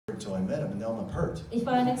till I met him, and now I'm a pert. Ich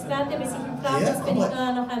war ein Experte, bis ich ihn traf, jetzt bin ich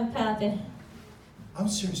nur noch ein Pate. I'm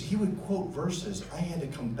serious. He would quote verses. I had to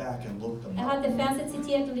come back and look them up. Hatte Verse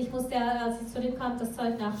zitiert und ich musste, als ich zurückkam, das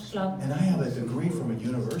Zeug nachschlagen. And I have a degree from a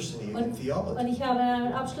university in theology. Und ich habe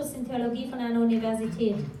einen Abschluss in Theologie von einer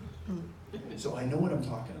Universität. So I know what I'm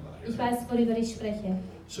talking about here. Ich weiß, worüber ich spreche.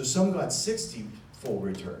 So some got 60 full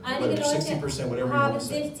return, Einige whatever, 60%, Leute whatever you haben want to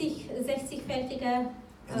say. 60-fältige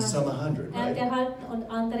And some 100, right? erhalten und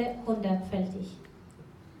andere 100-fältig.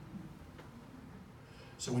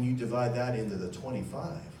 So when you divide that into the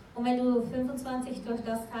 25, Und wenn du 25 durch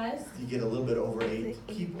das teilst, you get a little bit over 8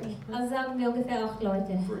 people also sagen wir ungefähr 8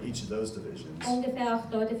 Leute. for each of those divisions. Ungefähr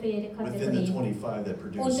 8 Leute für jede Within the Kategorie. 25 that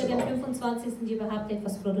produce Unter it den all. 25. die überhaupt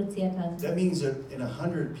etwas produziert hat. That means that in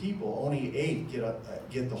 100 people, only 8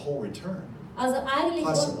 get the whole return. Also eigentlich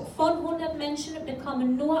Possible. von 100 Menschen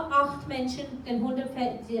bekommen nur 8 Menschen die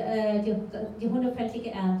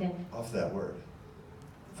 100-fältige Ernte. Off that word.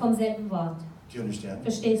 Vom selben Wort. Do you understand?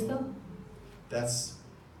 Verstehst du? That's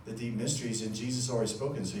the deep mysteries, and Jesus already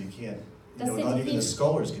spoken, so you can't, Das sind not die even the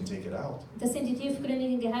scholars can take it out. Das sind die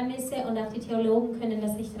tiefgründigen Geheimnisse und auch die Theologen können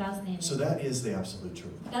das nicht rausnehmen. So that is the absolute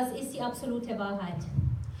truth. Das ist die absolute Wahrheit.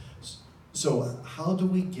 So how do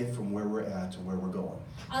we get from where we're at to where we're going?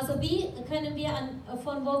 Also wie können wir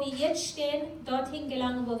von wo wir jetzt stehen, dorthin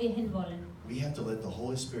gelangen, wo wir hinwollen? We have to let the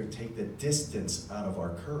Holy Spirit take the distance out of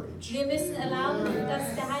our courage. Wir müssen erlauben,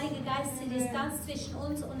 dass der Heilige Geist die Distanz zwischen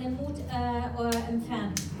uns und dem Mut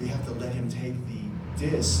entfernt. We have to let Him take the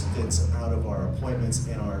distance out of our appointments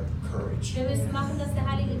and our courage. Wir müssen machen, dass der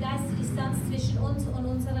Heilige Geist die Distanz zwischen uns und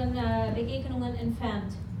unseren Begegnungen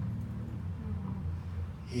entfernt.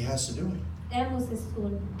 He has to do it. Er muss es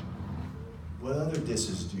tun. What other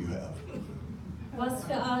disses do you have? Was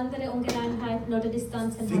für andere Ungereinheiten oder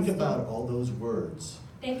Distanzen Think hast du? about all those words.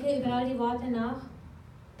 Denke über all die Worte nach.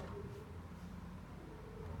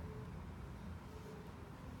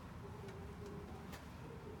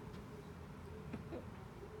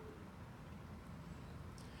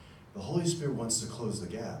 The Holy Spirit wants to close the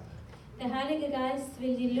gap. Der Heilige Geist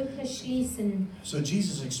will die Lücke schließen. So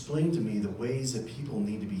Jesus explained to me the ways that people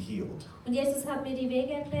need to be healed. Und Jesus hat mir die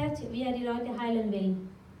Wege erklärt, wie er die Leute heilen will.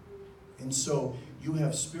 And so you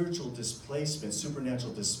have spiritual displacement,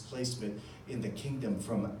 supernatural displacement in the kingdom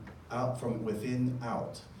from within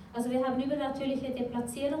out. Also wir haben übernatürliche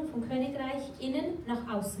Deplatzierung vom Königreich innen nach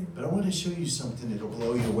außen. But I want to show you something that will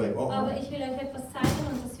blow you away. Oh, Aber ich will euch etwas zeigen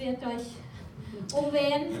und das wird euch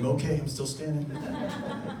umwehen. I'm okay, I'm still standing.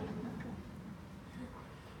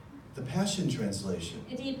 The Passion Translation,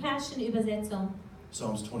 Die Passion-Übersetzung,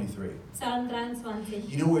 Psalms 23. Psalm 23.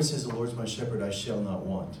 You know where it says, the Lord's my shepherd, I shall not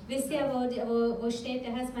want. Wisst ihr, wo steht,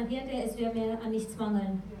 der Herr ist mein Hirte, es wird mir an nichts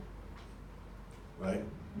mangeln. Right?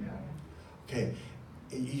 Okay.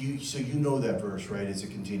 So you know that verse, right, as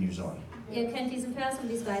it continues on. Ihr kennt diesen Vers und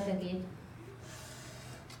wie es weitergeht.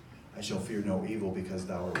 I shall fear no evil because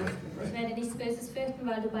thou art with me, Ich right? werde nichts Böses fürchten,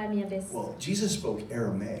 weil du bei mir bist. Well, Jesus spoke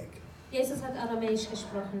Aramaic, Jesus hat Aramäisch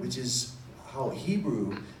gesprochen. which is how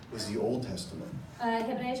Hebrew was the Old Testament.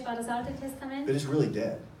 Hebräisch war das Alte Testament. But it's really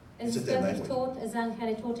dead. Es It's a ist dead wirklich language. tot, es ist eigentlich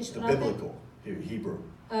eine tote The Sprache. biblical Hebrew.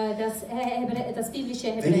 Das biblische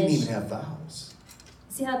They didn't even Hebräisch. have vowels.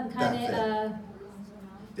 Sie hatten keine,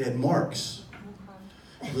 They had marks,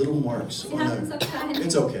 little marks. sie hatten so kleine.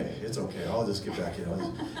 It's okay. It's okay. I'll just get back in.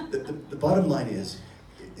 The bottom line is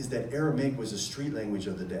that Aramaic was a street language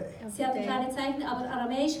of the day. Sie hatten kleine Zeichen, aber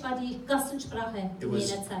Aramäisch war die Gassensprache in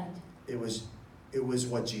jener Zeit. It was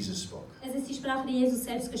what Jesus spoke. Es ist die Sprache, die Jesus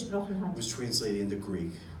selbst gesprochen It hat. was translated into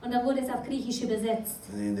Greek Und dann wurde es auf Griechisch übersetzt.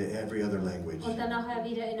 and into every other language. Und dann nachher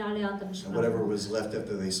wieder in alle anderen And whatever Sprachen. was left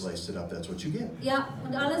after they sliced it up, that's what you get. Ja,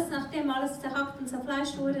 und alles, nachdem alles zerhackt und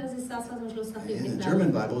zerfleischt wurde, das ist das, was am Schluss noch In übrig the bleibt.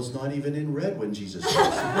 German Bible, it's not even in red when Jesus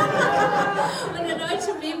spoke. Und in der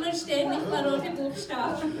deutschen Bibel stehen nicht mal rote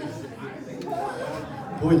Buchstaben.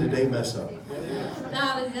 Boy, did they mess up. Da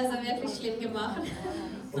haben sie das wirklich schlimm gemacht.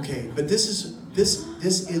 Okay, but this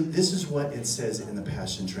is what it says in the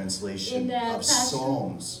Passion In Translation der of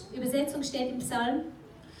Psalms. Übersetzung steht im Psalm.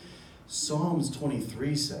 Psalms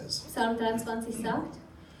 23 says Psalm 23 sagt,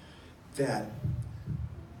 that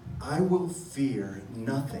I will fear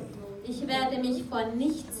nothing. ich werde mich vor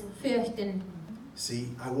nichts fürchten. See,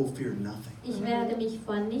 I will fear nothing. Ich werde mich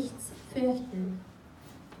vor nichts fürchten.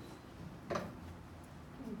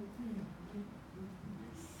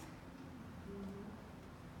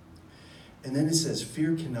 And then it says,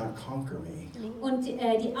 fear cannot conquer me Und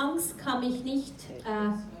die Angst kann mich nicht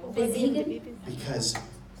besiegen, because,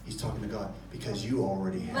 he's talking to God, because you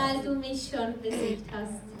already have. weil du mich schon besiegt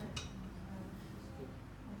hast.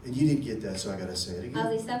 And you didn't get that, so I got to say it Also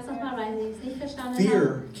again. ich sag's nochmal, weil Sie es nicht verstanden Fear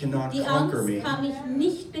haben. cannot Die conquer Angst me kann mich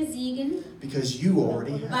nicht besiegen, because you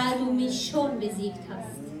already have. weil du mich schon besiegt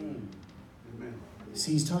hast.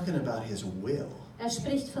 See, he's talking about his will. Er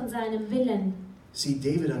spricht von seinem Willen. See,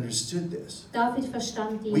 David understood this. David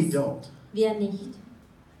verstand We dies. don't. Wir nicht.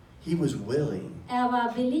 He was willing Er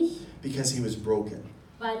war willig, because he was broken.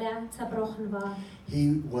 weil er zerbrochen war.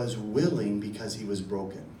 He was willing because he was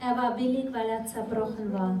broken. Er war willig, weil er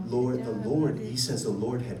zerbrochen war. He says the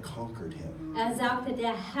Lord had conquered him. Er sagte,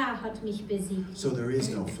 der Herr hat mich besiegt. So there is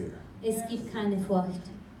no fear. Es gibt keine Furcht.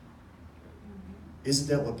 Isn't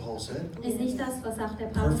that what Paul said? Ist nicht das, was auch der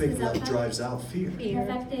Paulus Perfect love gesagt hat? drives out fear.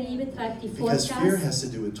 Perfekte Liebe treibt die Because Furcht fear aus, has to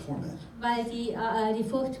do with torment. weil die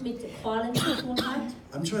Furcht mit Qualen zu tun hat.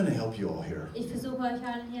 I'm trying to help you all here. Ich versuche euch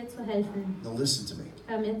allen hier zu helfen. Now listen to me.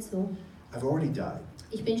 Hör mir zu. I've already died,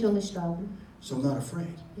 Ich bin schon gestorben. so I'm not afraid.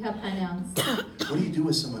 Ich habe keine Angst. What do you do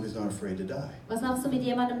with someone who's not afraid to die? Was machst du mit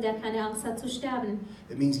jemandem, der keine Angst hat zu sterben?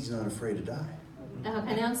 It means he's not afraid to die. Er hat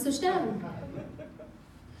keine Angst zu sterben.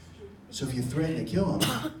 So if you threaten to kill him,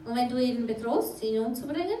 Und wenn du ihn bedrohst, ihn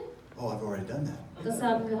umzubringen, oh, I've already done that. das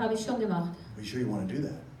habe ich schon gemacht. Are you sure you want to do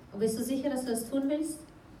that? Und bist du sicher, dass du das tun willst?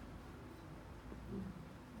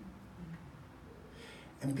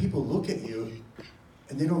 And people look at you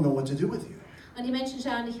and they don't know what to do with you. Und die Menschen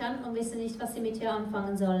schauen dich an und wissen nicht, was sie mit dir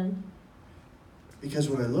anfangen sollen. Because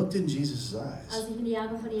when I looked in Jesus' Als eyes, ich in die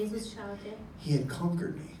Augen von Jesus schaute, he had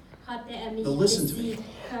conquered me. hatte er mich Now listen to me. besiegt.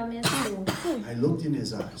 Hör mir zu. I looked in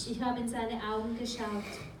his eyes. Ich habe in seine Augen geschaut.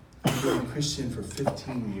 I've been a Christian for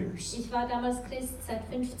 15 years. Ich war damals Christ seit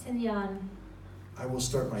 15 Jahren. I will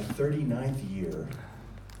start my 39th year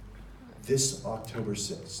this October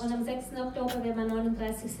 6th. Und am 6. Oktober wird mein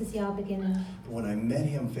 39. Jahr beginnen. But when I met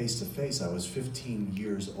him face to face, I was 15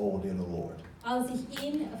 years old in the Lord. Als ich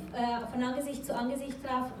ihn von Angesicht zu Angesicht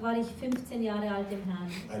traf, war ich 15 Jahre alt im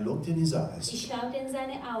Herrn. I looked in his eyes, Ich schaute in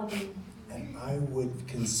seine Augen and I would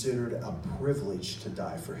consider it a privilege to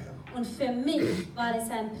die for him. und für mich war es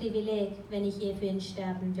ein Privileg, wenn ich je für ihn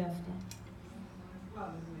sterben dürfte.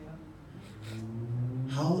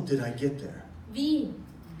 How did I get there? Wie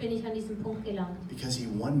bin ich an diesen Punkt gelangt? Because he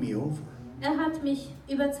won me over. Er hat mich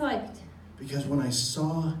überzeugt. Because when I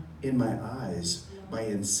saw in my eyes my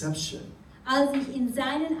inception, Als ich in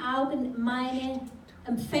seinen Augen meine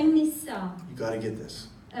Empfängnis sah, you got to get this.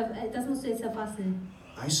 Das musst du jetzt erfassen.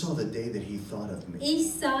 I saw the day that he thought of me.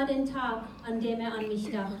 Ich sah den Tag, an dem er an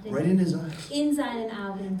mich dachte. Right in his eyes. In seinen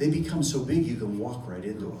Augen. They become so big you can walk right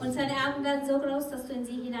into them. Und seine Augen werden so groß, dass du in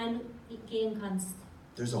sie hineingehen kannst.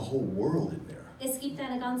 There's a whole world in there. Es gibt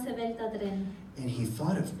eine ganze Welt da drin. And he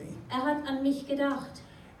thought of me. Er hat an mich gedacht.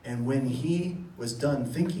 And when he was done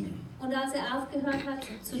thinking, Und als er aufgehört hat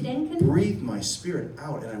zu he denken, breathed my spirit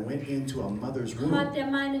out and I went into a mother's womb. hat er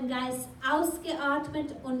meinen Geist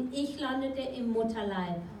ausgeatmet und ich landete im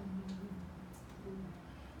Mutterleib.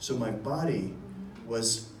 So my body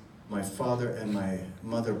was my father and my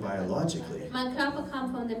mother biologically, Mein Körper kam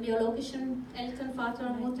von den biologischen Eltern, Vater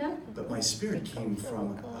und Mutter, but my spirit came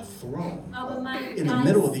from a throne aber mein in the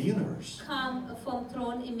middle of the Geist universe. kam vom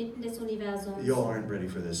Thron inmitten des Universums. Y'all aren't ready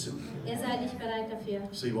for this. Ihr seid nicht bereit dafür.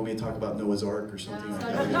 So you want me to talk about Noah's Ark or something like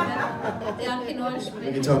Soll ich that? über die Arche Noah We can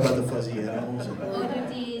sprechen? talk about the fuzzy animals. Oder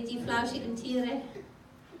die flauschigen Tiere?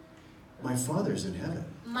 My father's in heaven.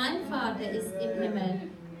 Mein Vater ist im Himmel.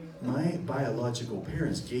 My biological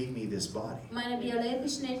parents gave me this body, Meine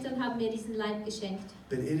biologischen Eltern haben mir diesen Leib geschenkt.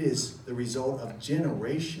 but it is the result of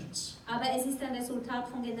generations Aber es ist ein Resultat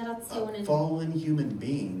von of Generationen, fallen human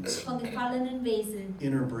beings von gefallenen Wesen,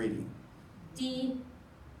 interbreeding. die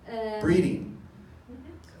Breeding.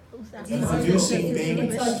 die Producing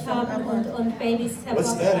babies. gezeugt haben und Babys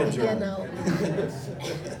What's that in hervorgebracht German?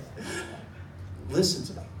 Listen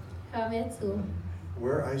to me. Hör mir zu.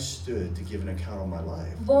 Where I stood to give an account of my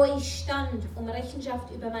life Wo ich stand, um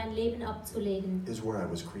Rechenschaft über mein Leben abzulegen, is where I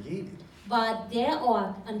was created. war der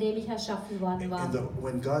Ort, an dem ich erschaffen worden war. And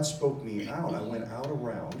when God spoke me out, I went out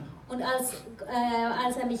around, Und als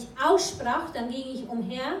er mich aussprach, dann ging ich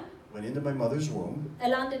umher, went into my mother's womb. er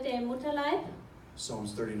landete im Mutterleib.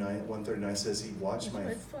 Psalms 39, 139 says he watched my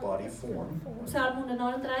body form. Psalm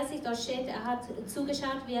 139, da steht, er hat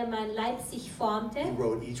zugeschaut, wie mein Leib sich formte. He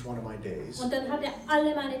wrote each one of my days Und dann hat er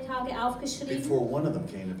alle meine Tage aufgeschrieben, before one of them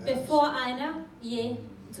came to pass. bevor einer je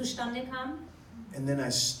zustande kam. And then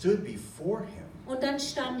I stood before him. Und dann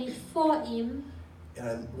stand ich vor ihm.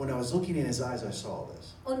 And when I was looking in his eyes, I saw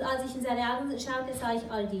this. Und als ich in seine Augen schaute, sah ich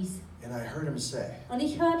all dies. And I heard him say, Und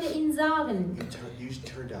ich hörte ihn sagen, you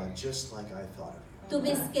turned out just like I thought of you. Du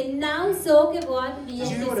bist genau so geworden, wie Did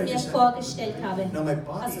ich you hear what I es mir just said? vorgestellt habe. Now my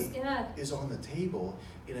Hast du body es gehört? is on the table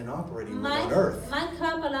in an operating room Mein on earth.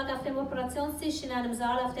 Körper lag auf dem Operationstisch in einem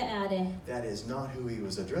Saal auf der Erde. That is not who he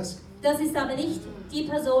was addressing. Das ist aber nicht die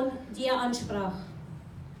Person, die er ansprach.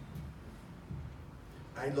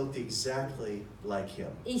 I looked exactly like him.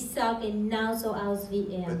 Ich sah genauso aus wie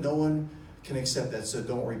er. But no one can accept that, so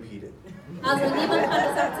don't repeat it. Also niemand kann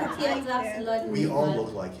das akzeptieren, sagst den Leuten We nicht all mal.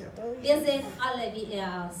 look like him. Wir sehen alle wie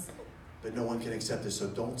er aus. But no one can accept it, so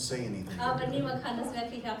don't say anything. Aber niemand kann das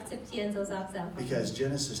wirklich akzeptieren, so sag's einfach. Because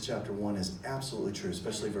Genesis chapter 1 is absolutely true,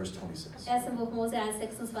 especially verse 26. 1. Buch Mose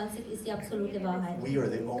 1,26 ist die absolute Wahrheit. We are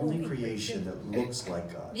the only creation that looks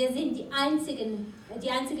like God. Wir sind die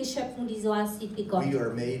einzige Schöpfung, die so aussieht wie Gott. We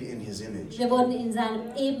are made in his image. Wir wurden in seinem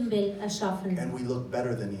Ebenbild erschaffen. And we look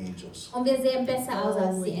better than the angels. Und wir sehen besser aus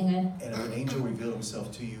als die Engel. And if an angel revealed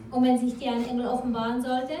himself to you, Und wenn sich dir ein Engel offenbaren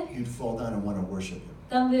sollte, you'd fall down and want to worship him.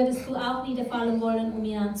 dann würdest du auch niederfallen wollen,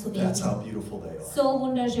 ihn That's anzubeten. how beautiful they are. So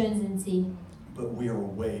wunderschön sind sie. But we are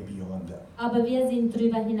way beyond that. Aber wir sind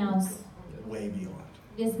drüber hinaus. Way beyond.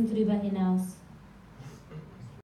 Wir sind drüber hinaus.